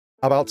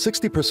About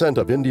 60%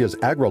 of India's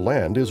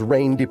agro-land is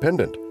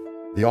rain-dependent.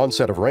 The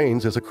onset of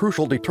rains is a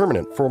crucial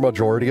determinant for a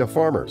majority of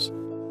farmers.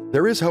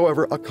 There is,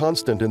 however, a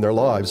constant in their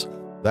lives,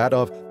 that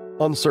of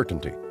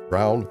uncertainty,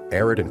 brown,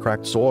 arid, and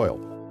cracked soil.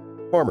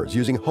 Farmers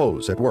using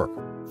hoes at work.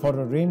 For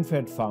a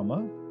rain-fed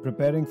farmer,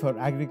 preparing for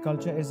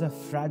agriculture is a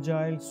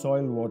fragile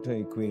soil-water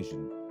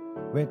equation,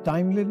 where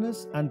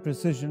timeliness and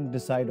precision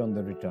decide on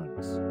the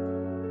returns.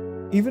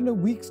 Even a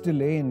week's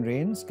delay in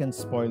rains can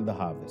spoil the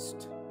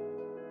harvest.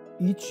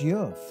 Each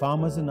year,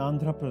 farmers in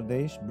Andhra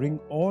Pradesh bring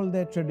all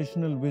their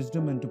traditional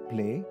wisdom into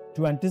play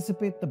to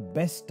anticipate the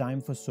best time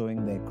for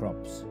sowing their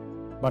crops.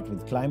 But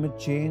with climate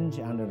change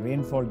and a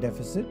rainfall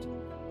deficit,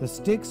 the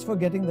stakes for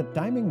getting the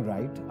timing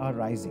right are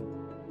rising.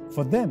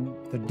 For them,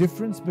 the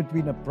difference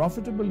between a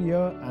profitable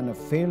year and a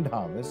failed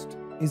harvest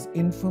is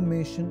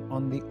information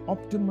on the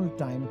optimal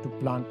time to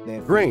plant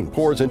their Grain fields.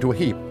 pours into a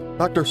heap.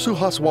 Dr.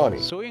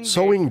 Suhaswani,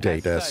 sowing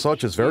date as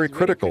such is very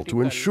critical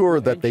to ensure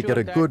that they get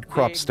a good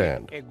crop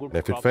stand. And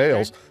if it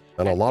fails,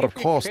 then a lot of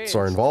costs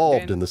are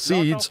involved in the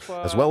seeds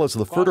as well as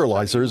the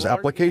fertilizers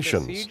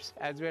applications.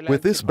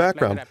 With this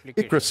background,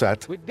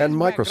 ICRISAT and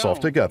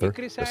Microsoft together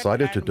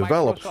decided to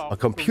develop a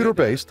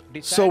computer-based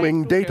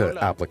sowing data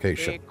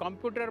application,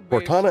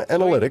 Cortana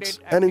Analytics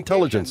and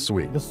Intelligence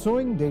Suite. The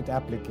Sowing Date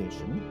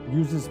application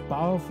uses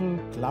powerful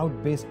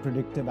cloud-based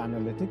predictive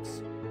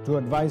analytics to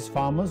advise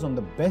farmers on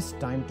the best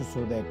time to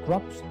sow their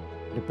crops,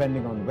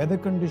 depending on weather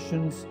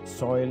conditions,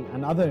 soil,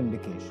 and other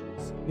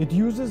indications. It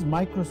uses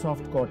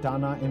Microsoft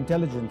Cortana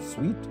Intelligence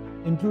Suite,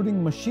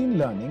 including machine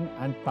learning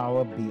and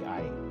Power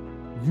BI.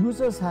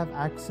 Users have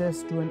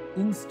access to an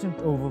instant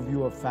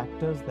overview of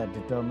factors that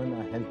determine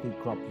a healthy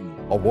crop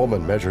yield. A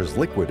woman measures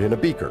liquid in a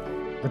beaker.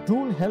 The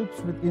tool helps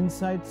with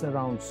insights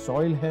around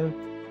soil health,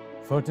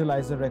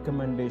 fertilizer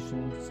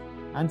recommendations,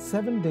 and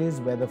 7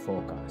 days weather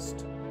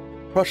forecast.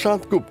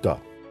 Prashant Gupta.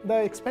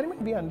 The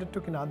experiment we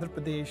undertook in Andhra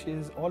Pradesh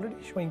is already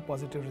showing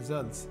positive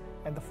results,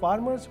 and the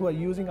farmers who are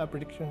using our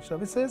prediction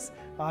services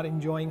are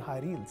enjoying high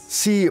yields.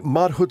 C.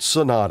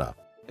 Madhutsanada.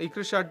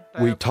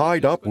 We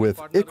tied up with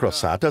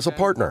ICRISAT as a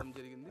partner.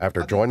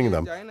 After joining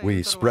them,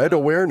 we spread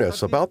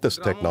awareness about this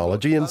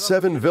technology in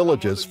 7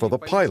 villages for the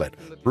pilot,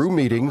 through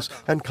meetings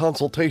and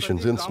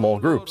consultations in small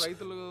groups.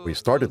 We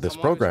started this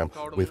program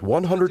with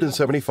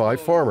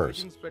 175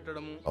 farmers.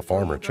 A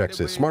farmer checks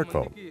his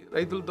smartphone.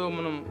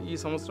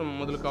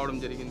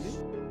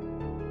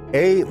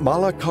 A.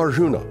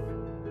 Malakarjuna.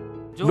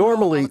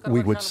 Normally,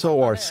 we would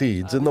sow our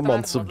seeds in the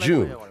months of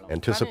June,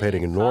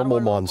 anticipating a normal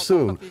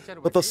monsoon,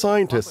 but the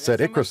scientists at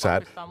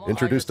ICRISAT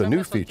introduced a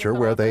new feature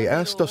where they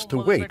asked us to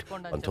wait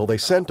until they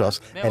sent us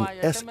an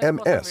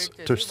SMS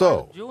to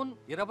sow.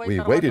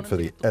 We waited for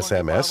the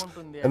SMS,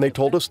 and they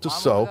told us to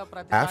sow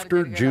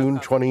after June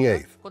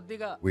 28th.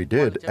 We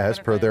did as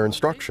per their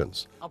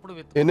instructions.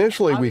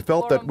 Initially, we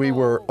felt that we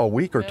were a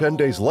week or 10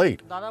 days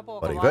late,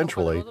 but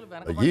eventually,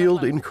 the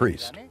yield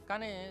increased.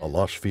 A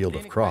lush field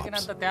of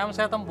crops.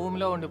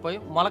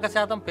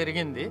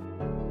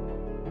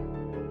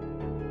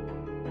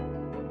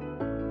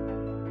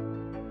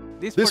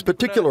 This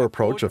particular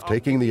approach of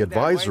taking the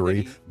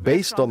advisory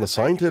based on the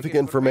scientific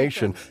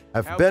information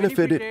have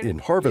benefited in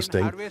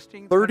harvesting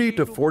 30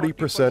 to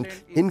 40%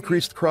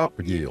 increased crop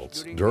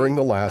yields during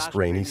the last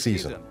rainy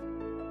season.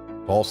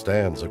 Tall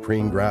stands of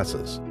green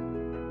grasses.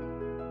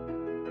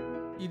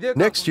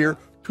 Next year,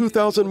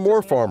 2,000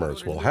 more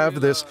farmers will have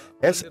this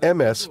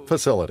SMS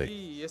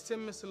facility.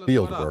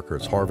 Field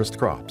workers harvest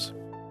crops.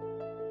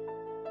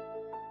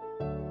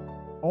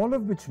 All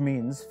of which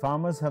means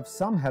farmers have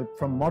some help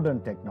from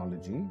modern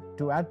technology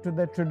to add to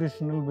their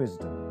traditional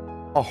wisdom.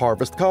 A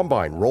harvest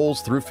combine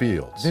rolls through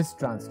fields. This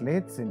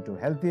translates into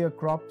healthier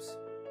crops,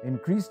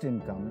 increased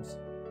incomes,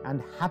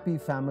 and happy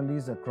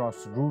families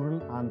across rural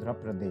Andhra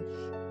Pradesh.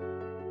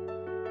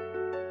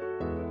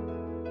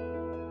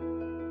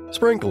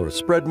 Sprinklers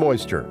spread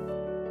moisture.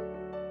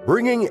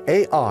 Bringing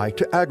AI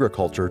to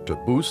agriculture to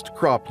boost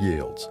crop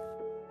yields.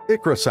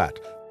 ICRISAT,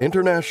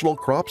 International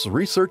Crops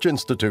Research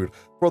Institute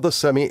for the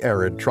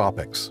Semi-Arid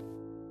Tropics.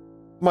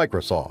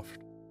 Microsoft.